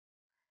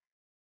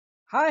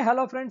Hi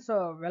hello friends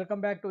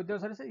welcome back to ఉద్యోగ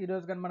services.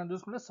 ఈరోజు కానీ మనం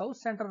చూసుకుంటే సౌత్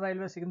సెంట్రల్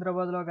రైల్వే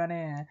సికింద్రాబాద్లో కానీ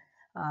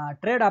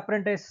ట్రేడ్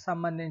అప్రెంటిస్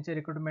సంబంధించి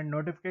రిక్రూట్మెంట్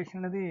నోటిఫికేషన్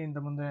అనేది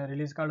ఇంతకుముందు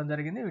రిలీజ్ కావడం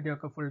జరిగింది. వీటి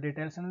యొక్క ఫుల్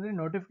డీటెయిల్స్ అనేది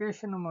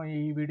నోటిఫికేషన్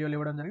ఈ వీడియోలో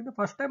ఇవ్వడం జరిగింది.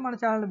 ఫస్ట్ టైం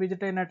మన ఛానల్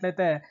విజిట్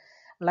అయినట్లయితే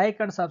లైక్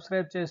అండ్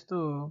సబ్స్క్రైబ్ చేస్తూ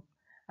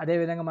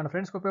అదేవిధంగా మన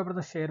ఫ్రెండ్స్కి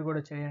ఉపయోగపడుతుంది షేర్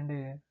కూడా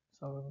చేయండి.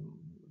 సో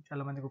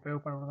చాలా మందికి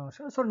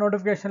ఉపయోగపడుతుంది. సో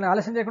నోటిఫికేషన్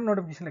ఆలస్యం చేయకుండా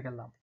నోటిఫికేషన్కి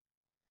వెళ్దాం.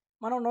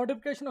 మనం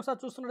నోటిఫికేషన్ ఒకసారి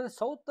చూస్తున్నట్లయితే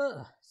సౌత్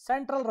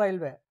సెంట్రల్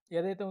రైల్వే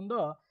ఏదైతే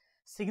ఉందో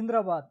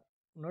సికింద్రాబాద్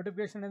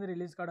నోటిఫికేషన్ అనేది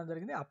రిలీజ్ కావడం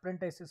జరిగింది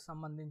అప్రెంటిసెస్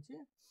సంబంధించి.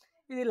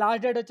 ఇది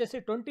లాస్ట్ డేట్ వచ్చేసి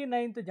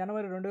 29th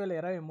జనవరి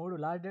 2023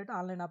 లాస్ట్ డేట్.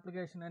 ఆన్లైన్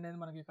అప్లికేషన్ అనేది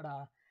మనకి ఇక్కడ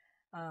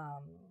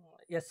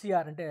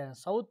SCR అంటే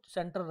south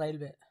central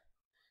railway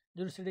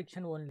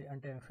jurisdiction only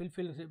అంటే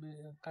ఫిల్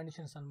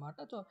కండిషన్స్ అనమాట.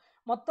 సో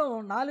మొత్తం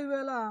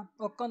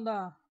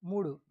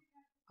 4103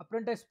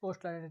 అప్రెంటిస్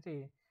పోస్టులు అనేది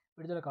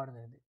విడుదల కావడం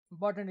జరిగింది.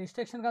 ఇంపార్టెంట్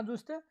ఇన్స్ట్రక్షన్ కానీ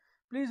చూస్తే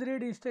ప్లీజ్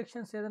రీడ్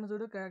ఇన్స్ట్రక్షన్స్ ఏదైనా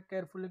చూడు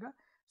కేర్ఫుల్గా.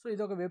 సో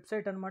ఇది ఒక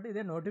వెబ్సైట్ అనమాట.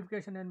 ఇదే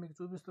నోటిఫికేషన్ నేను మీకు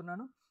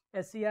చూపిస్తున్నాను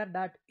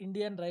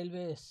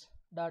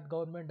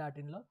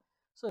scr.indianrailways.government.inలో.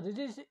 సో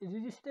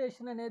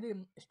రిజిస్ట్రేషన్ అనేది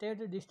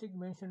state district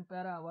mention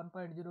para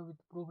 1.0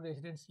 with proof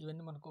residence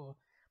ఇవన్నీ మనకు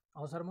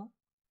అవసరము.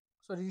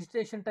 సో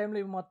రిజిస్ట్రేషన్ టైంలో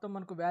ఇవి మొత్తం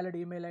మనకు వ్యాలిడ్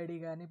ఈమెయిల్ ఐడి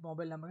కానీ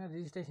మొబైల్ నెంబర్ కానీ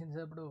రిజిస్ట్రేషన్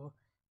చేసేటప్పుడు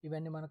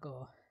ఇవన్నీ మనకు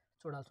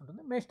చూడాల్సి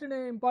ఉంటుంది. నెక్స్ట్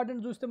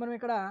ఇంపార్టెంట్ చూస్తే మనం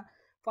ఇక్కడ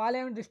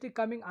following district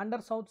coming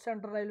under south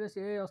central railways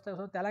ఏ వస్తాయి.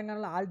 సో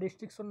తెలంగాణలో ఆల్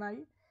డిస్ట్రిక్ట్స్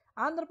ఉన్నాయి.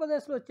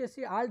 ఆంధ్రప్రదేశ్లో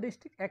వచ్చేసి ఆల్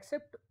డిస్ట్రిక్ట్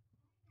ఎక్సెప్ట్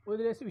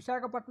వదిలేసి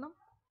విశాఖపట్నం,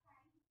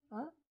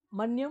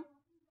 మన్యం,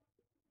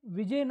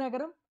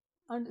 విజయనగరం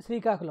అండ్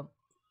శ్రీకాకుళం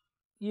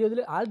ఈ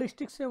ఆల్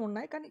డిస్ట్రిక్ట్స్ ఏమి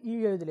ఉన్నాయి కానీ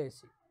ఇవి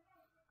వదిలేసి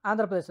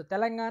ఆంధ్రప్రదేశ్,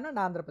 తెలంగాణ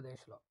అండ్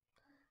ఆంధ్రప్రదేశ్లో.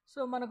 సో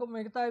మనకు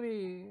మిగతావి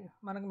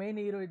మనకు మెయిన్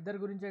ఇద్దరి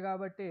గురించే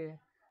కాబట్టి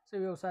సో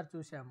ఇవి ఒకసారి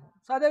చూసాము.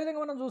 సో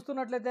అదేవిధంగా మనం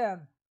చూస్తున్నట్లయితే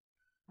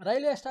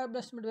railway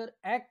establishment wear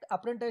act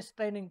apprentice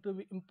training to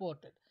be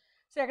imported.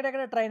 So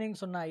ఎక్కడెక్కడ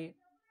ట్రైనింగ్స్ ఉన్నాయి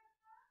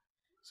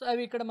సో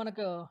అవి ఇక్కడ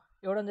మనకు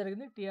ఇవ్వడం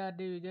జరిగింది.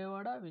 టీఆర్డీ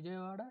విజయవాడ.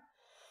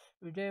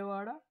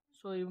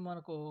 సో ఇవి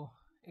మనకు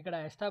ఇక్కడ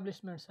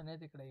ఎస్టాబ్లిష్మెంట్స్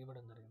అనేది ఇక్కడ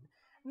ఇవ్వడం జరిగింది.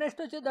 నెక్స్ట్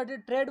వచ్చి that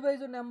trade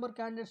wise number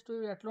candidates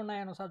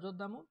ఎట్లున్నాయని ఒకసారి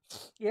చూద్దాము.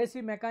 ఏసీ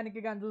మెకానిక్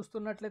కానీ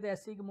చూస్తున్నట్లయితే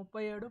ఎస్సీకి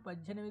 37,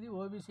 18,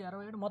 ఓబీసీ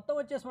 67. మొత్తం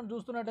వచ్చేసి మనం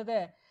చూస్తున్నట్లయితే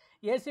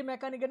ఏసీ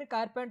మెకానిక్ కానీ,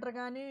 కార్పెంటర్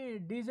కానీ,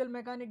 డీజిల్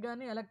మెకానిక్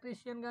కానీ,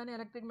 ఎలక్ట్రీషియన్ కానీ,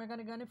 ఎలక్ట్రిక్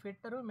మెకానిక్ కానీ,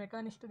 ఫిట్టరు,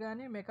 మెకానిస్ట్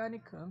కానీ,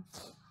 మెకానిక్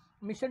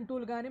మిషన్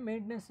టూల్ కానీ,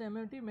 maintenance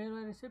MMT,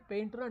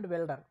 painter and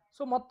welder.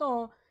 So మొత్తం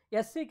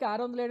ఎస్సీకి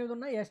 608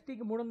 ఉన్నాయి,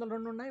 ఎస్టీకి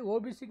 302 ఉన్నాయి,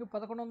 ఓబీసీకి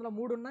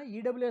 1103 ఉన్నాయి,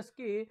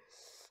 ఈడబ్ల్యూఎస్కి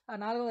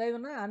 405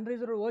 ఉన్నాయి,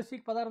 అన్రిజర్వ్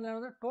ఓసీకి 1608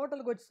 ఉన్నాయి.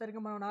 టోటల్కి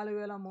వచ్చేసరికి మనం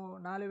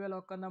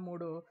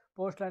 4103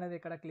 పోస్టులు అనేది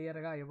ఇక్కడ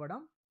క్లియర్గా ఇవ్వడం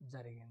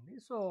జరిగింది.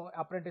 సో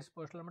అప్రెంటిస్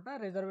పోస్టులు అనమాట.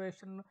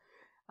 రిజర్వేషన్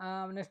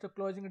నెక్స్ట్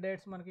క్లోజింగ్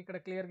డేట్స్ మనకి ఇక్కడ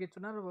క్లియర్గా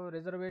ఇచ్చున్నారు.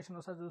 రిజర్వేషన్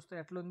ఒకసారి చూస్తే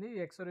ఎట్లుంది.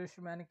 ఎక్స్‌సర్వీస్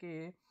మ్యాన్కి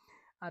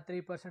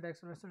 3%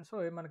 ఎక్స్‌సర్వీస్. సో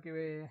మనకి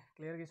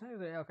క్లియర్గా ఇచ్చిన.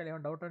 ఒకవేళ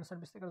ఏమైనా డౌట్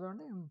అనిపిస్తే ఇక్కడ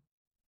చూడండి.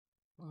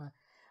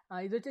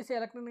 ఇది వచ్చేసి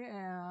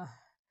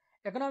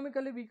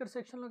ఎకనామికల్లీ వీకర్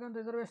సెక్షన్లో కానీ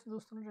రిజర్వేషన్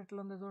చూస్తున్నట్టు ఎట్లా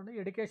ఉంది చూడండి.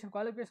 ఎడ్యుకేషన్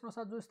క్వాలిఫికేషన్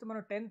ఒకసారి చూస్తే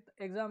మనం 10th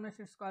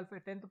examinations qualify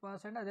 10th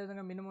pass and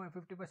అదేవిధంగా మినిమం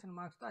 50%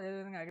 మార్క్స్తో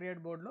అదేవిధంగా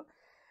అగ్రిగేట్ బోర్డులో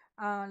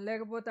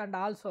లేకపోతే అండ్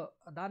ఆల్సో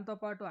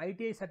దాంతోపాటు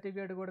ఐటీఐ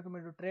సర్టిఫికేట్ కూడా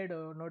మీరు ట్రేడ్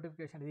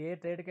నోటిఫికేషన్ ఏ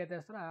ట్రేడ్కి అయితే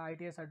వేస్తారో ఆ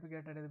ఐటీఐ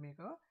సర్టిఫికేట్ అనేది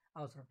మీకు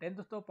అవసరం.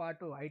 10thతో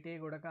పాటు ఐటీఐ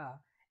కూడా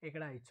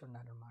ఇక్కడ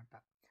ఇచ్చున్నారనమాట.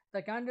 The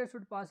candidate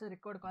should pass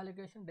required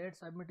qualification date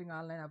submitting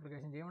online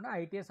application చేయకుండా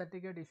ITI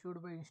certificate issued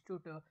by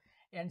institute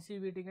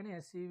NCVT కానీ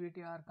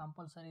SCVT are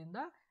compulsory in the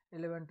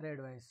relevant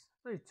trade wise.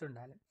 So ఇచ్చి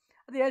ఉండాలి.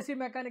 అది ఏసీ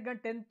మెకానిక్ కానీ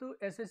 10th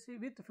SSC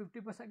with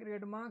 50%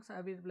 aggregate marks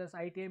అవి plus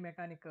ITI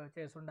mechanic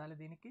చేసి ఉండాలి.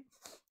 దీనికి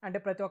అంటే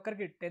ప్రతి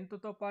ఒక్కరికి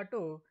 10thతో పాటు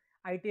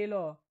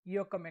ఐటీఐలో ఈ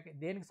యొక్క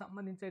దేనికి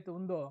సంబంధించి అయితే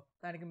ఉందో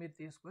దానికి మీరు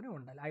తీసుకొని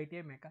ఉండాలి.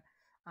 ఐటీఐ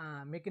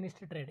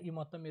మెకానిస్ట్ ట్రేడ్ ఈ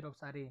మొత్తం మీరు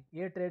ఒకసారి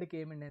ఏ ట్రేడ్కి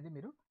ఏమనేది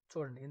మీరు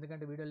చూడండి,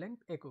 ఎందుకంటే వీడియో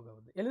లెంగ్త్ ఎక్కువగా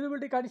ఉంది.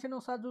 ఎలిజిబిలిటీ కండిషన్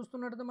ఒకసారి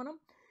చూస్తున్నట్టు మనం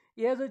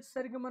ఏజ్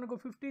వచ్చేసరికి మనకు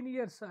 15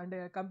 years అంటే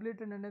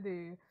కంప్లీటెడ్ అనేది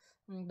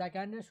the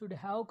candidate should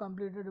have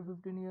completed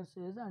 15 years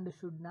age and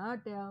should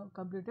not have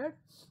completed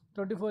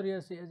 24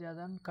 years age as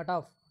and cut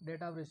off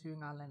date of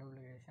receiving online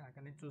application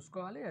అక్కడి నుంచి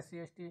చూసుకోవాలి. ఎస్సీ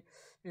ఎస్టీ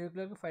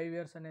యూత్లకు 5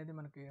 years అనేది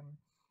మనకి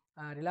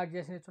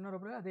రిలాక్సేషన్ ఇస్తున్నారు.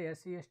 అదే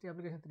SC ST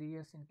application 3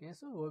 years in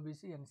case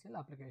OBC NCL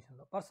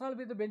అప్లికేషన్లో. Personal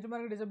with bench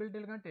mark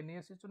డిజబిలిటీలు కానీ 10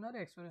 years ఇస్తున్నారు.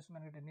 ఎక్స్పీరియన్స్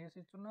మనకి 10 years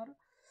ఇస్తున్నారు.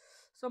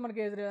 సో మనకి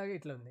ఏజ్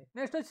ఇట్లా ఉంది.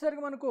 నెక్స్ట్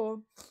వచ్చేసరికి మనకు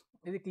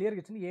ఇది క్లియర్గా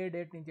ఇచ్చింది ఏ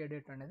డేట్ నుంచి ఏ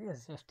డేట్ అనేది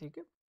ఎస్సీ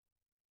ఎస్టీకి.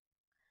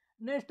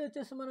 నెక్స్ట్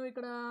వచ్చేసి మనం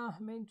ఇక్కడ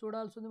మెయిన్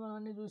చూడాల్సింది మనం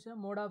అన్నీ చూసాం.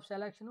 Mode of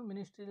selection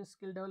ministry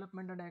skill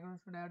development and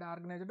economic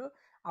organised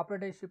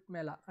apprenticeship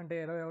Mela అంటే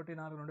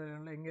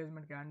 21/4/2022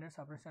 engagement candidates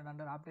apprentice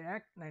under opt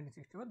act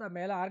 1961 the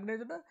Mela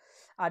organised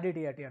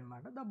ఆర్డిటిఐటి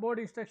అనమాట. The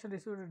board instruction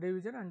received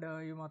division and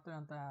ఈ మొత్తం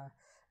అంత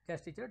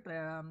టెస్ట్ ఇచ్చారు.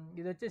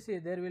 ఇది వచ్చేసి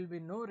there will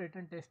be no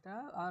return test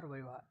are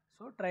viva.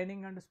 So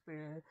training and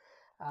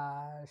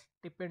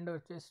stipend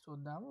వచ్చేసి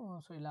చూద్దాము.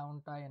 సో ఇలా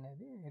ఉంటాయి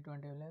అనేది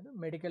ఎటువంటివి లేదు.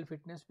 మెడికల్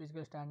ఫిట్నెస్,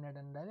 ఫిజికల్ స్టాండర్డ్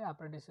అనేది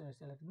అప్రెంటిస్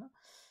సెలెక్షన్.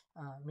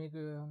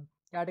 మీకు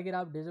category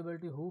of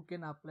disability who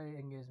can apply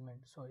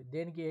engagement. So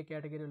దేనికి ఏ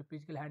కేటగిరీ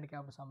ఫిజికల్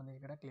హ్యాండిక్యాప్కి సంబంధించి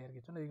ఇక్కడ క్లియర్గా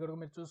ఇచ్చింది. ఇది కూడా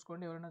మీరు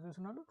చూసుకోండి. ఎవరైనా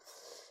చూస్తున్నారు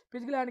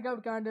ఫిజికల్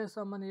హ్యాండిక్యాప్డ్ క్యాండిడేట్స్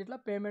సంబంధించి ఇట్లా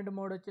పేమెంట్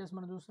మోడ్ వచ్చేసి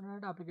మనం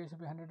చూస్తున్నట్టు అప్లికేషన్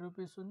ఫీ 100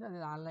 రూపీస్ ఉంది.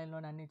 అది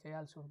ఆన్లైన్లోనే అన్నీ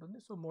చేయాల్సి ఉంటుంది.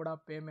 So mode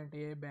of payment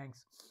A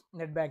banks,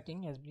 net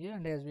banking, SBI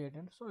and SBI.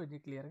 So ఇది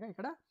క్లియర్గా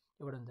ఇక్కడ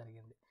ఇవ్వడం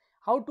జరిగింది.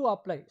 How to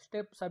apply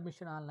step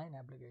submission online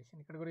application.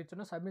 ఇక్కడ కూడా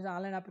ఇచ్చిన సబ్మిషన్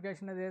ఆన్లైన్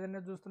అప్లికేషన్ అది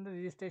ఏదైనా చూస్తుంటే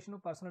registration,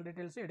 personal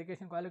details,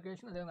 education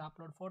qualification, అదేవిధంగా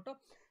upload photo,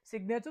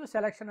 signature,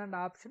 selection and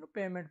option,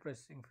 payment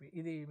processing fee.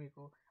 ఇది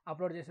మీకు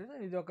అప్లోడ్ చేసేది.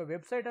 ఇది ఒక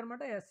వెబ్సైట్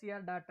అనమాట.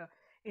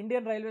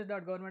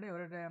 scr.indianrailways.government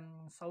ఎవరైతే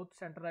సౌత్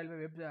సెంట్రల్ రైల్వే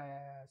వెబ్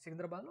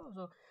సికింద్రాబాద్లో.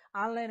 So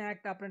online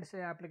act apprentice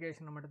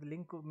application అనమాట.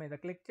 లింక్ మీద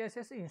క్లిక్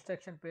చేసేసి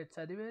ఇన్స్ట్రక్షన్ పేజ్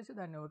చదివేసి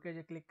దాన్ని ఓకే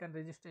క్లిక్ అండ్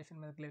రిజిస్ట్రేషన్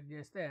మీద క్లిక్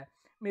చేస్తే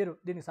మీరు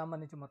దీనికి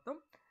సంబంధించి మొత్తం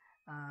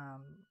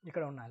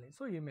ఇక్కడ ఉండాలి.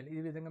 సో ఈమెయిల్ ఈ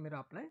విధంగా మీరు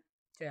అప్లై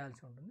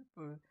చేయాల్సి ఉంటుంది.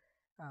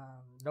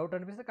 డౌట్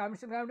అనిపిస్తే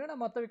కమిషన్ కాబట్టి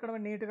మొత్తం ఇక్కడ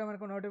నీట్గా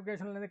మనకు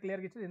నోటిఫికేషన్ అనేది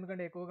క్లియర్గా ఇచ్చింది.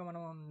 ఎందుకంటే ఎక్కువగా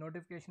మనం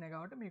నోటిఫికేషనే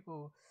కాబట్టి మీకు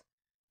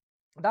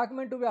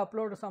డాక్యుమెంట్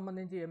అప్లోడ్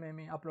సంబంధించి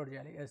ఏమేమి అప్లోడ్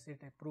చేయాలి, SC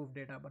type, proof,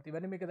 date of birth,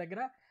 ఇవన్నీ మీకు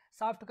దగ్గర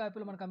సాఫ్ట్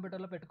కాపీలు మన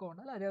కంప్యూటర్లో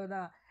పెట్టుకోవాలి.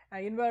 అదేవిధంగా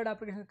invalid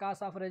application,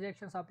 cost of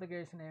rejections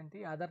application ఏంటి,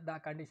 అదర్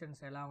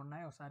కండిషన్స్ ఎలా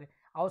ఉన్నాయి ఒకసారి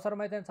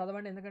అవసరమైతే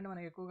చదవండి. ఎందుకంటే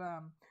మనం ఎక్కువగా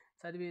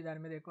చదివి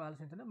దాని మీద ఎక్కువ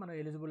ఆలోచించండి. మనం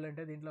ఎలిజిబుల్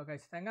అంటే దీంట్లో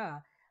ఖచ్చితంగా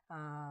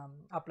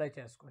అప్లై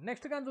చేసుకోండి.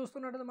 నెక్స్ట్ కానీ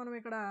చూస్తున్నట్టు మనం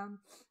ఇక్కడ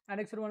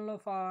annexe 1లో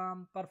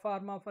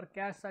పర్ఫార్మా for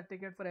caste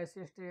certificate for SC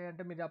ST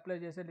అంటే మీరు అప్లై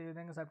చేసే ఈ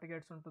విధంగా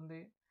సర్టిఫికేట్స్ ఉంటుంది.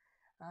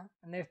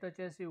 నెక్స్ట్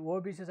వచ్చేసి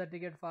ఓబీసీ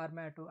సర్టిఫికేట్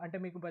ఫార్మాట్ అంటే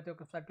మీకు ప్రతి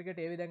ఒక్క సర్టిఫికేట్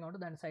ఏ విధంగా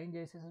ఉంటుందో దాన్ని సైన్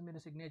చేసేసి మీరు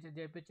సిగ్నేచర్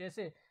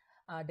చేపించేసి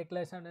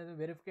డిక్లరేషన్ అనేది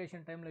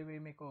వెరిఫికేషన్ టైంలో ఇవి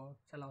మీకు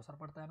చాలా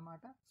అవసరపడతాయి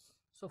అన్నమాట.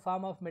 So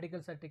form of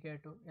medical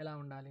certificate ఎలా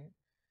ఉండాలి.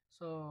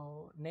 So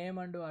name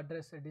and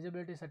address,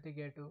 disability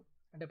certificate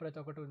అంటే ప్రతి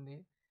ఒక్కటి ఉంది.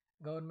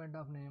 గవర్నమెంట్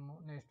ఆఫ్ నేము,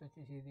 నెక్స్ట్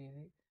వచ్చేసి ఇది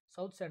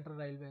సౌత్ సెంట్రల్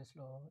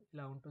రైల్వేస్లో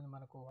ఇలా ఉంటుంది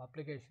మనకు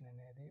అప్లికేషన్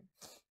అనేది.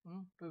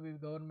 To be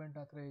government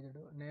authorised,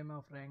 name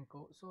of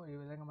rank. So ఈ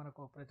విధంగా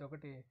మనకు ప్రతి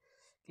ఒక్కటి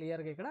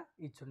క్లియర్గా ఇక్కడ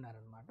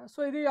ఇచ్చున్నారనమాట. సో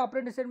ఇది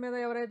అప్రెంటిస్షిప్ మీద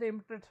ఎవరైతే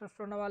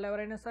ఇంట్రెస్ట్ ఉన్న వాళ్ళు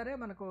ఎవరైనా సరే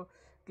మనకు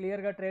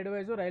క్లియర్గా trade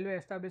wise, railway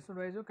establishment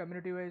wise,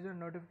 community wise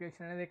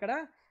notification అనేది ఇక్కడ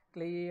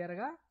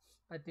క్లియర్గా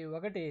ప్రతి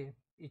ఒక్కటి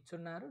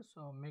ఇచ్చున్నారు.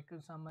 సో మీకు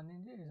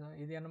సంబంధించి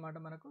ఇది అన్నమాట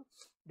మనకు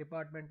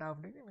డిపార్ట్మెంట్ ఆఫ్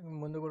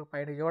ముందు కూడా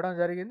పైన ఇవ్వడం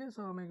జరిగింది.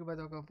 సో మీకు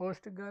ప్రతి ఒక్క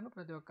పోస్ట్కి గాను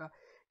ప్రతి ఒక్క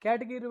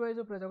కేటగిరీ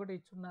వైజు ప్రతి ఒక్కటి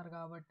ఇచ్చున్నారు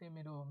కాబట్టి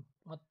మీరు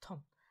మొత్తం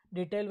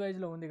డీటెయిల్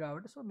వైజ్లో ఉంది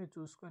కాబట్టి సో మీరు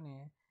చూసుకొని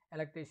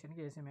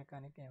ఎలక్ట్రీషియన్కి, ఏసీ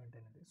మెకానిక్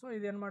ఏమిటనేది. సో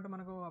ఇది అనమాట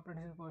మనకు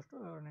అప్రెంటిస్ పోస్టు.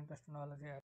 ఎవరైనా ఇంట్రెస్ట్ ఉన్న వాళ్ళు